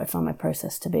definitely what I found my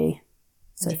process to be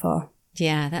so far.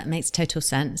 Yeah, that makes total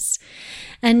sense.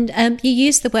 And you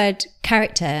use the word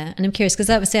character, and I'm curious because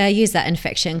obviously I use that in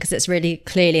fiction because it's really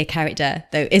clearly a character,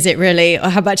 though is it really, or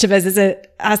how much of us is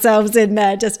it ourselves in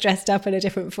there just dressed up in a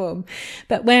different form?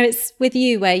 But where it's with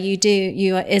you, where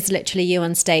is literally you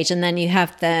on stage, and then you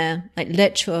have the like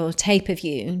literal tape of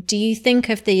you. Do you think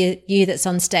of the you that's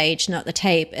on stage, not the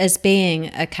tape, as being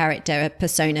a character, a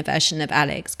persona version of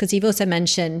Alex? Because you've also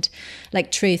mentioned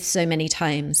like truth so many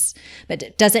times,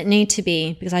 but does it need to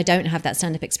be, because I don't have that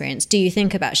stand-up experience, do you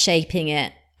think about shaping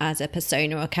it as a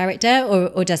persona or character,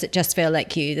 or does it just feel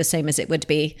like you, the same as it would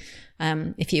be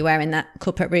if you were in that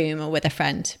corporate room or with a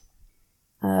friend?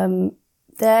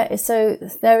 There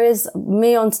is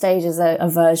me on stage as a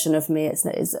version of me. It's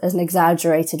an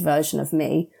exaggerated version of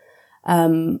me.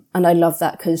 And I love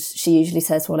that because she usually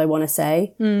says what I want to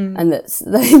say. And that's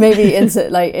maybe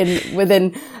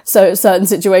within certain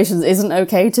situations isn't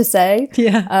okay to say.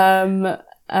 Yeah.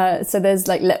 So there's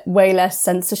like way less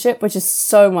censorship, which is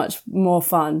so much more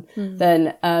fun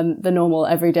than the normal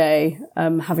everyday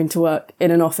having to work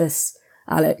in an office,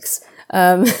 Alex.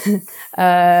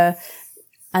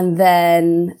 And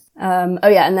then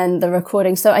and then the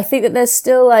recording. So I think that there's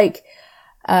still like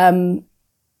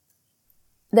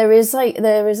there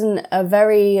isn't a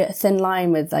very thin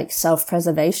line with like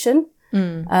self-preservation.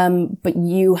 But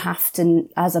you have to,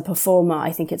 as a performer,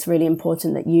 I think it's really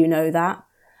important that you know that.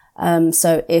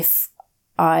 So if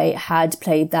I had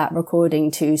played that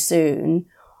recording too soon,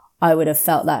 I would have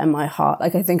felt that in my heart.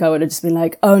 Like, I think I would have just been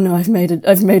like, oh no, I've made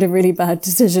a really bad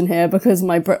decision here because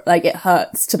it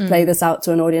hurts to play this out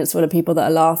to an audience full of people that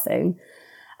are laughing.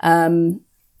 And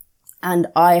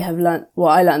I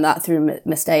learned that through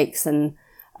mistakes and,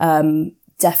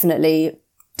 definitely,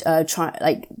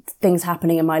 things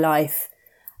happening in my life.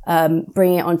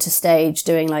 Bringing it onto stage,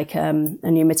 doing like, a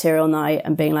new material night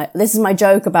and being like, this is my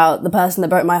joke about the person that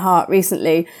broke my heart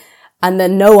recently. And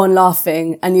then no one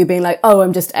laughing and you being like, oh,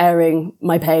 I'm just airing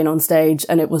my pain on stage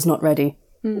and it was not ready.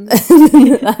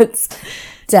 That's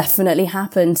definitely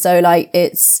happened. So like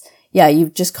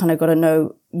you've just kind of got to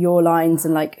know your lines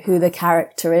and like who the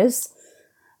character is.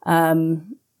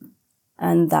 And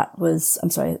that was, I'm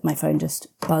sorry, my phone just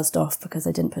buzzed off because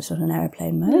I didn't put it on an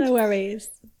airplane mode. No worries.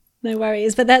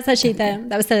 But that's actually that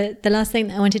was the last thing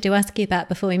that I wanted to ask you about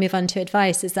before we move on to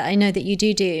advice, is that I know that you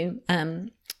do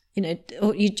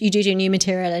you do new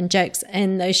material and jokes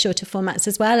in those shorter formats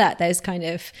as well, at those kind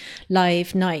of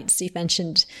live nights. You've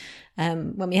mentioned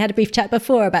when we had a brief chat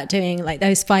before about doing like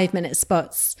those 5-minute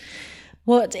spots.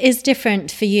 What is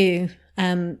different for you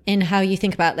in how you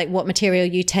think about like what material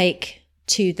you take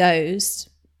to those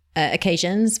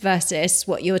occasions versus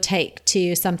what your take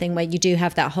to something where you do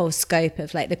have that whole scope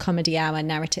of like the comedy hour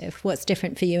narrative? What's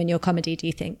different for you in your comedy, do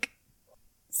you think?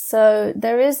 So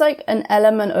there is like an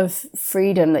element of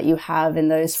freedom that you have in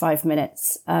those 5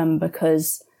 minutes,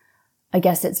 because I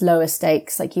guess it's lower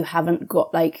stakes. Like you haven't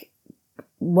got like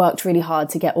worked really hard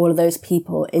to get all of those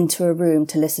people into a room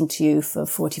to listen to you for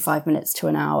 45 minutes to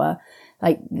an hour.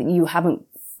 Like you haven't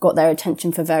got their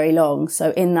attention for very long.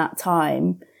 So in that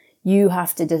time, you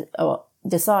have to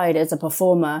decide as a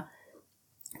performer.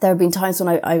 There have been times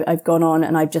when I've gone on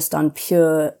and I've just done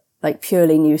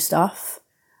purely new stuff.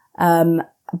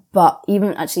 But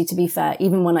even actually, to be fair,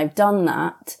 even when I've done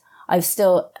that, I've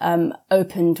still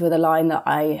opened with a line that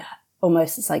I know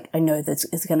that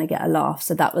it's going to get a laugh.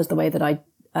 So that was the way that I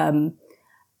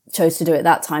chose to do it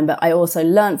that time. But I also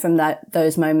learned from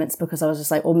those moments because I was just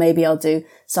like, well, maybe I'll do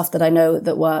stuff that I know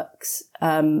that works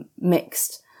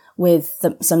mixed with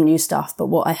some new stuff. But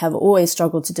what I have always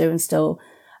struggled to do and still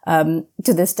to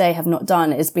this day have not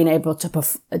done is being able to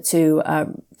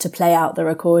play out the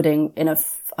recording in a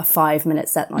 5-minute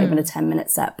set, not even a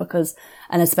 10-minute set,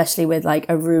 and especially with like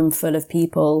a room full of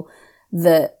people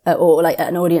or like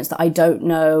an audience that I don't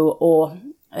know, or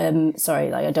I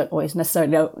don't always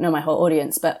necessarily know my whole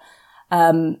audience, but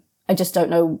I just don't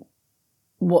know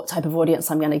what type of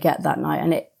audience I'm going to get that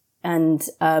night, and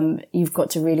you've got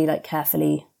to really like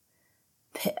carefully.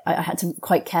 I had to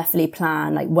quite carefully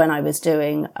plan like when I was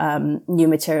doing new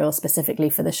material specifically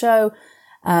for the show.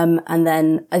 And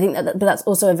then I think but that's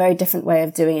also a very different way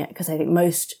of doing it, because I think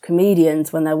most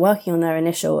comedians, when they're working on their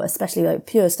initial, especially like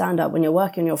pure stand-up, when you're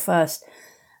working on your first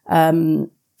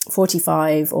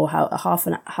 45 or a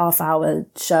half hour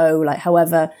show, like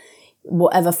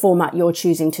whatever format you're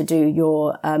choosing to do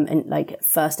your in like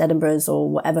first Edinburghs or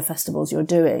whatever festivals you're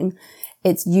doing,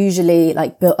 it's usually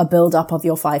like a build up of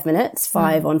your 5 minutes,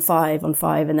 5 on 5 on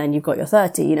 5, and then you've got your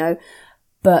 30, you know.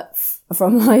 But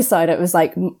from my side, it was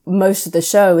like most of the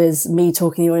show is me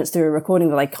talking the audience through a recording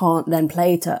that I can't then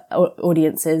play to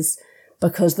audiences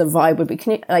because the vibe would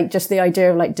be like just the idea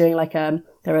of like doing like there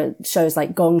are shows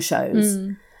like gong shows.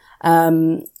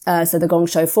 So the gong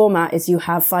show format is you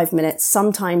have 5 minutes,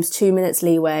 sometimes 2 minutes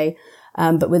leeway.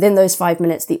 But within those 5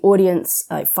 minutes, the audience,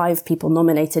 like 5 people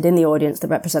nominated in the audience that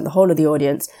represent the whole of the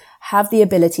audience, have the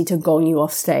ability to gong you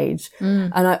off stage.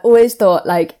 And I always thought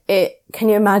can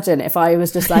you imagine if I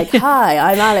was just like, hi,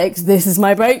 I'm Alex, this is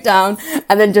my breakdown,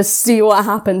 and then just see what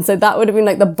happens. So that would have been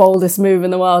like the boldest move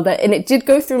in the world. And it did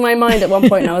go through my mind at one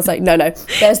point, and I was like, no,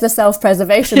 there's the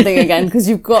self-preservation thing again, because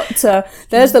you've got to,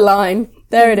 there's the line,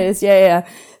 there it is. Yeah.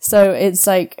 So it's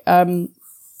like,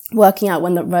 working out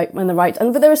when the right,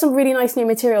 but there were some really nice new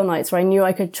material nights where I knew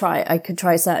I could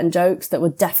try certain jokes that were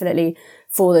definitely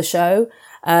for the show.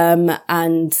 But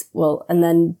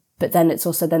then it's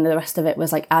also, then the rest of it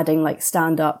was like adding like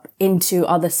stand up into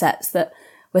other sets that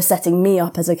were setting me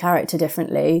up as a character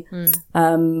differently.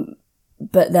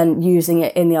 But then using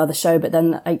it in the other show. But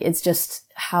then like, it's just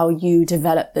how you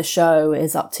develop the show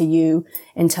is up to you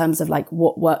in terms of like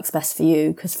what works best for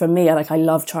you. Cause for me, I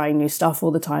love trying new stuff all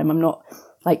the time. I'm not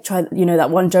like, that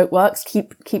one joke works.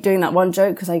 Keep doing that one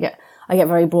joke. Cause I get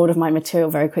very bored of my material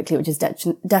very quickly, which is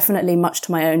definitely much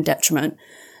to my own detriment.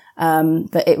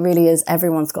 But it really is,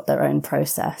 everyone's got their own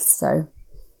process. So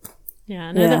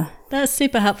that's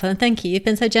super helpful. And thank you. You've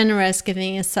been so generous,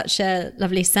 giving us such a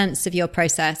lovely sense of your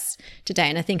process today.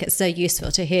 And I think it's so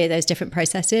useful to hear those different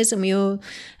processes. And we all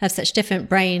have such different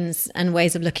brains and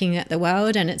ways of looking at the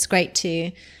world. And it's great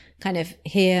to kind of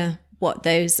hear what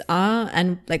those are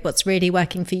and like what's really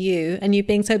working for you, and you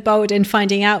being so bold in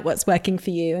finding out what's working for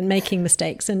you and making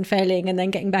mistakes and failing and then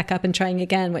getting back up and trying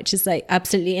again, which is like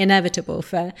absolutely inevitable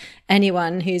for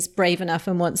anyone who's brave enough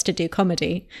and wants to do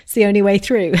comedy. It's the only way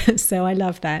through. So I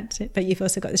love that. But you've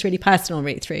also got this really personal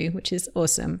route through, which is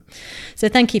awesome. So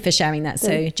thank you for sharing that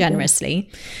so generously.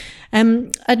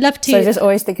 I'd love to. So I just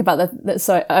always think about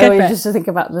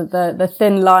the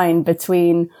thin line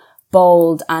between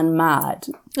bold and mad.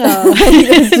 Oh,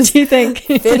 do you think?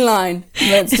 Thin line.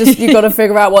 It's just, you've got to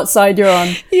figure out what side you're on.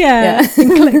 Yeah.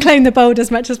 Claim the bold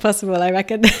as much as possible, I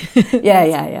reckon.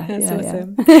 That's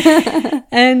awesome. Yeah.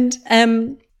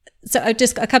 And so I've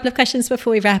just got a couple of questions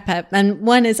before we wrap up. And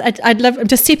one is, I'm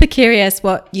just super curious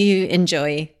what you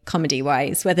enjoy comedy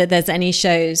wise, whether there's any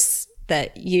shows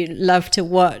that you love to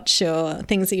watch or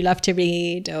things that you love to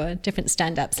read or different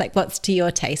stand-ups. Like, what's to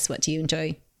your taste? What do you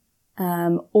enjoy?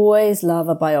 Always love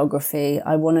a biography.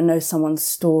 I want to know someone's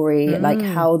story, like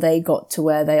how they got to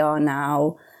where they are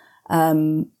now.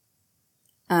 So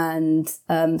I'm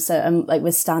like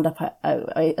with stand up,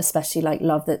 I especially like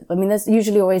love that. I mean, there's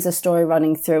usually always a story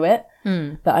running through it,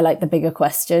 but I like the bigger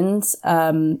questions.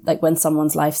 Like when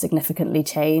someone's life significantly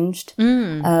changed.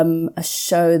 A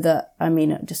show that, I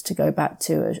mean, just to go back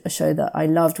to a show that I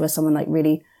loved where someone like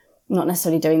really, not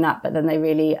necessarily doing that, but then they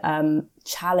really,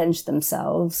 challenged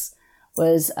themselves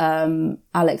was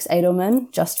Alex Edelman,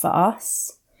 Just for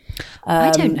Us. I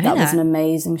don't know that. That was an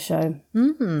amazing show.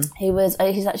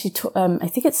 He's actually, I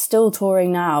think it's still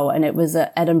touring now, and it was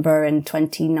at Edinburgh in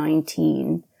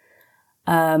 2019,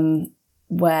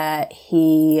 where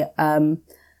he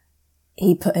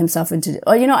put himself into,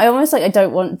 I almost like, I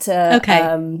don't want to,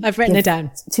 I've written it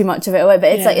down, too much of it away,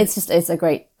 but it's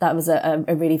that was a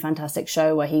really fantastic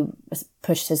show where he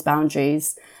pushed his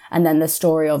boundaries. And then the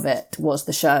story of it was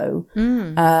the show.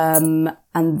 And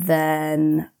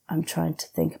then I'm trying to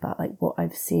think about like what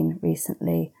I've seen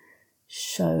recently,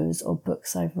 shows or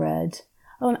books I've read.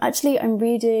 Oh, and actually I'm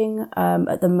reading,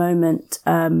 at the moment,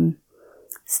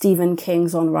 Stephen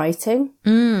King's On Writing,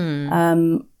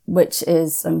 which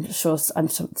is, I'm sure,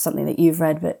 something that you've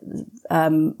read, but,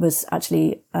 was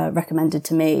actually, recommended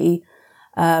to me,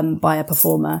 by a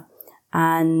performer.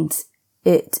 And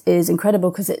it is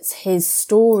incredible because it's his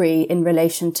story in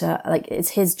relation to, like, it's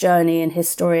his journey and his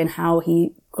story and how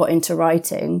he got into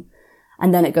writing.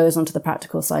 And then it goes on to the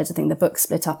practical side. I think the book's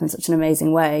split up in such an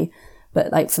amazing way.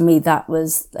 But like, for me, that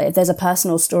was, if there's a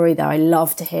personal story there, I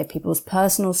love to hear people's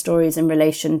personal stories in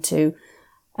relation to,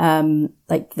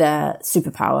 like their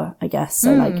superpower, I guess.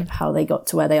 So like how they got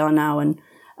to where they are now and,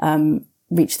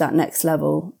 reach that next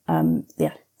level.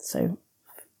 So.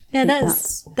 Yeah,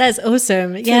 that's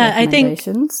awesome. Yeah, I think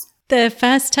the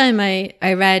first time I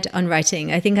read On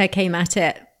Writing, I think I came at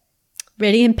it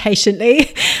really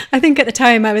impatiently. I think at the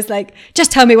time I was like,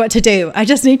 just tell me what to do. I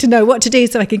just need to know what to do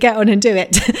so I can get on and do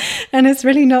it. And it's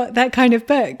really not that kind of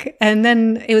book. And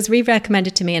then it was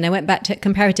re-recommended to me and I went back to it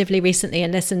comparatively recently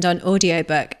and listened on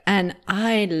audiobook and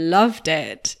I loved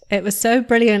it. It was so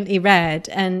brilliantly read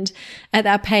and at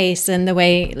that pace and the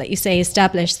way, like you say,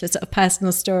 established the sort of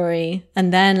personal story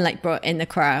and then like brought in the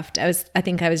craft. I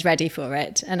think I was ready for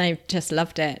it and I just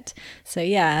loved it. So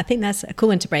yeah, I think that's a cool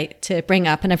one to bring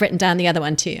up. And I've written down the other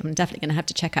one too. I'm definitely going to have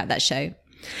to check out that show.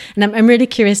 And I'm really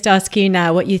curious to ask you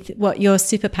now what your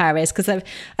superpower is, because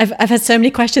I've had so many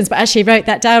questions, but I actually wrote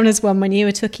that down as one when you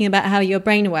were talking about how your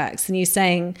brain works, and you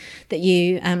saying that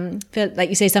you feel like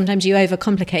you say sometimes you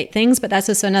overcomplicate things, but that's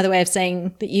also another way of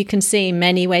saying that you can see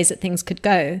many ways that things could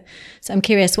go. So I'm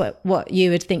curious what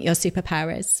you would think your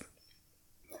superpower is.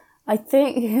 I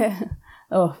think,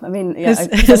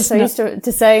 I'm so used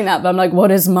to saying that, but I'm like, what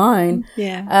is mine?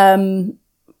 Yeah.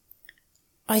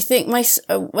 I think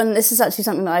when this is actually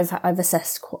something that I've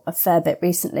assessed a fair bit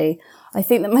recently, I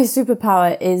think that my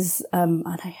superpower is, and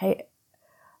I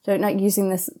don't like using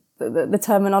the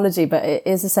terminology, but it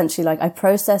is essentially like I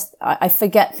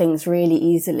forget things really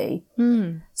easily.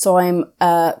 So I'm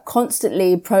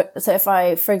constantly,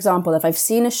 so for example, if I've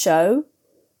seen a show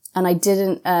and I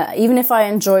didn't, even if I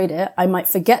enjoyed it, I might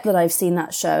forget that I've seen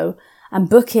that show and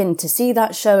book in to see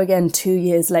that show again 2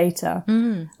 years later.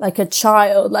 Like a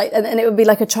child, like, and it would be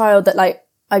like a child that like,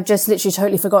 I've just literally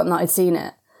totally forgotten that I'd seen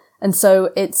it. And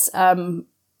so it's, so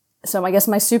I guess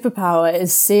my superpower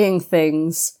is seeing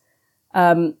things,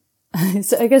 so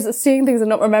I guess it's seeing things and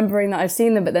not remembering that I've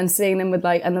seen them, but then seeing them with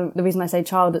like, and the reason I say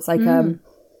child, it's like,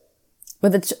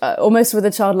 almost with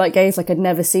a childlike gaze, like I'd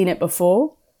never seen it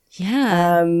before.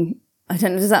 Yeah. I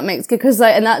don't know, does that make, because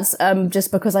like, and that's,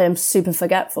 just because I am super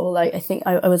forgetful. Like, I think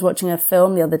I was watching a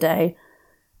film the other day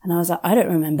and I was like, I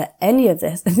don't remember any of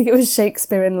this. I think it was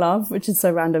Shakespeare in Love, which is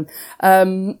so random.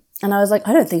 And I was like,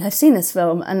 I don't think I've seen this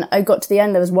film. And I got to the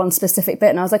end, there was one specific bit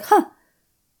and I was like,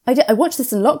 I watched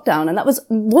this in lockdown and that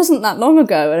wasn't that long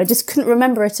ago and I just couldn't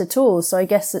remember it at all. So I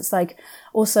guess it's like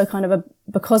also kind of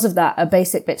because of that, a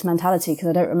basic bitch mentality, because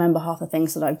I don't remember half the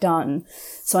things that I've done.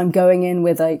 So I'm going in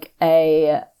with like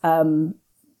a kind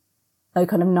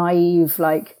of naive,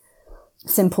 like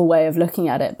simple way of looking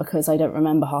at it because I don't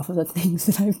remember half of the things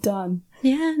that I've done.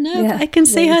 Yeah, no, I can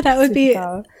see how that would be.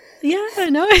 Yeah,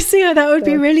 no, I see how that would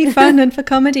be really fun and for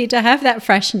comedy to have that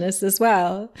freshness as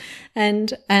well.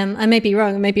 And I may be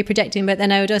wrong, I may be projecting, but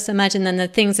then I would also imagine then the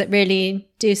things that really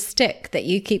do stick that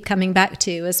you keep coming back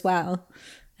to as well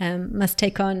must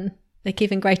take on like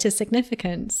even greater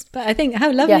significance. But I think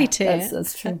how lovely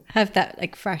that's true. Have that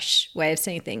like fresh way of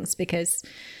seeing things because,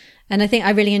 and I think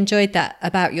I really enjoyed that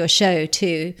about your show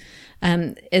too,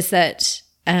 is that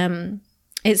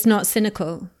it's not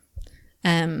cynical.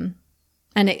 And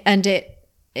I think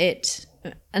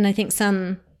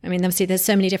obviously there's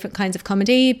so many different kinds of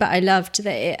comedy, but I loved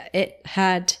that it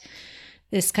had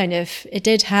this kind of, it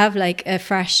did have like a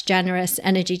fresh, generous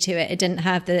energy to it. It didn't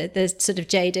have the sort of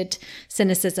jaded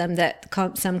cynicism that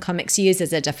some comics use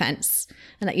as a defense.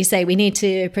 And like you say, we need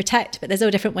to protect, but there's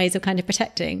all different ways of kind of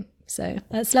protecting. So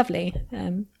that's lovely.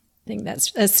 I think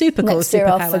that's a super cool Next year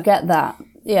superpower. I'll forget that.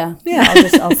 Yeah.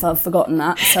 I've forgotten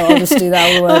that. So I'll just do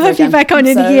that all over again. I'll have you back on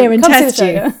in a year and test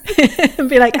you. And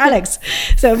be like, Alex.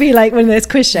 So it'll be like one of those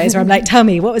quiz shows where I'm like, tell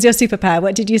me, what was your superpower?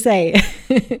 What did you say?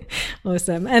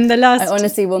 Awesome. And the last... I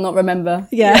honestly will not remember.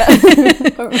 Yeah.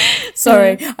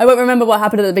 Sorry. I won't remember what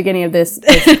happened at the beginning of this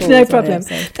call. No problem.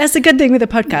 That's a good thing with a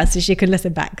podcast is you can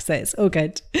listen back. So it's all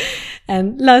good.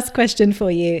 Last question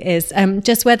for you is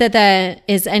just whether there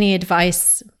is any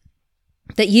advice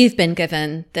that you've been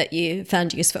given that you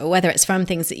found useful, whether it's from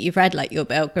things that you've read, like your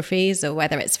biographies, or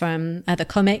whether it's from other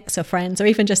comics or friends, or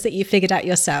even just that you figured out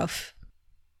yourself.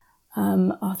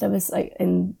 There was like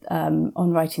on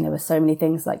writing, there were so many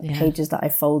things like pages that I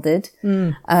folded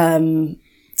to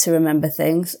remember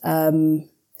things.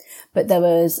 But there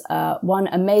was one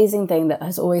amazing thing that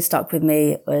has always stuck with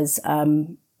me was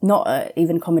not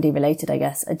even comedy related, I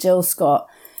guess. Jill Scott,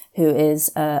 who is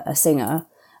a singer.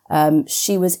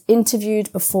 She was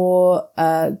interviewed before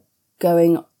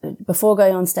going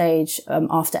on stage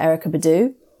after Erykah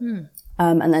Badu.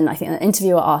 And then I think the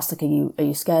interviewer asked, like, are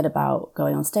you scared about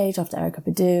going on stage after Erykah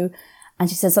Badu? And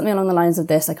she said something along the lines of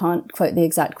this. I can't quote the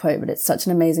exact quote, but it's such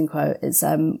an amazing quote. It's,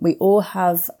 we all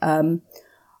have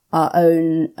our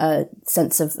own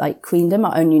sense of like queendom,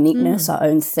 our own uniqueness, our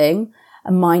own thing.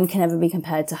 And mine can never be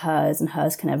compared to hers and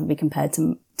hers can never be compared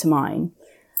to mine.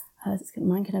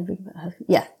 Mine can never be,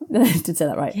 yeah, I did say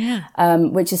that right. Yeah.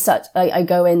 Which is such, I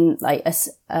go in like,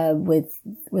 with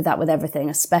that, with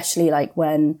everything, especially like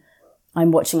when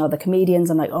I'm watching other comedians,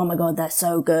 I'm like, oh my God, they're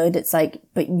so good. It's like,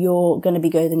 but you're going to be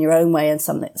good in your own way and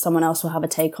someone else will have a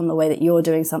take on the way that you're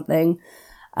doing something.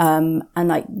 And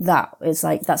like that is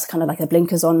like, that's kind of like a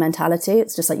blinkers on mentality.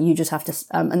 It's just like, you just have to,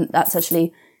 and that's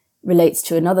actually relates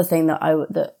to another thing that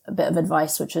a bit of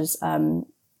advice, which was,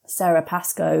 Sarah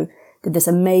Pascoe did this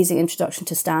amazing introduction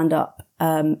to stand-up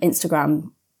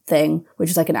Instagram thing,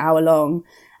 which is like an hour long.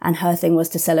 And her thing was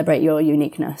to celebrate your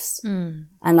uniqueness. And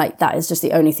like, that is just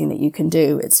the only thing that you can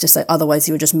do. It's just like, otherwise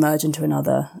you would just merge into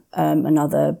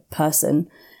another person.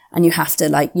 And you have to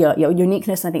like, your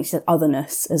uniqueness, and I think she said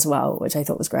otherness as well, which I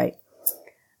thought was great.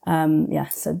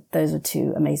 So those are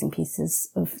two amazing pieces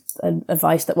of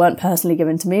advice that weren't personally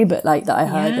given to me, but like that I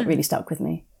heard that really stuck with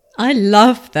me. I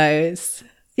love those.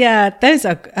 Yeah, those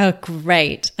are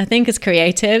great. I think as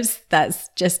creatives, that's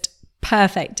just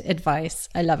perfect advice.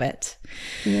 I love it.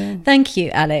 Yeah. Thank you,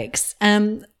 Alex.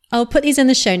 I'll put these in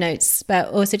the show notes, but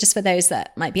also just for those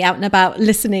that might be out and about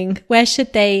listening, where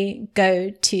should they go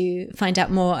to find out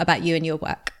more about you and your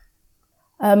work?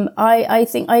 I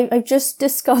think I've just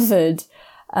discovered,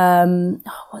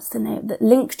 what's the name? The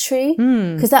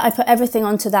Linktree. Because that I put everything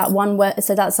onto that one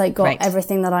so that's like got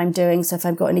everything that I'm doing. So if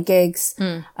I've got any gigs,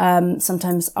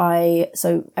 sometimes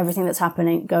so everything that's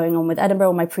happening, going on with Edinburgh,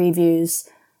 all my previews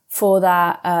for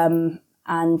that,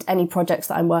 and any projects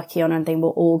that I'm working on, and anything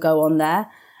will all go on there.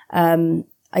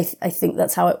 I think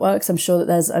that's how it works. I'm sure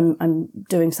that I'm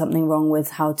doing something wrong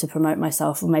with how to promote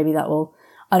myself, or maybe that will,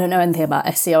 I don't know anything about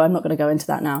SEO. I'm not going to go into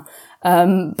that now.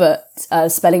 But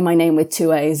spelling my name with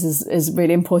 2 A's is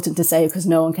really important to say, because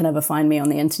no one can ever find me on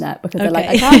the internet, because they're like,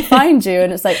 I can't find you.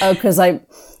 And it's like, oh, because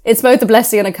it's both a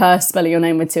blessing and a curse spelling your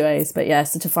name with 2 A's. But yeah,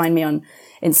 so to find me on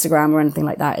Instagram or anything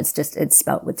like that, it's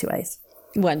spelt with 2 A's.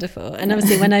 Wonderful. And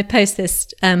obviously when I post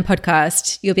this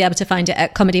podcast, you'll be able to find it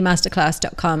at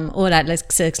comedymasterclass.com. All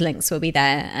Alex's links will be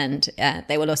there, and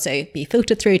they will also be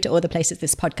filtered through to all the places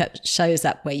this podcast shows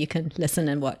up where you can listen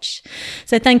and watch.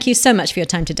 So thank you so much for your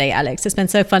time today, Alex. It's been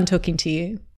so fun talking to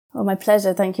you. Oh, my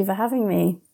pleasure. Thank you for having me.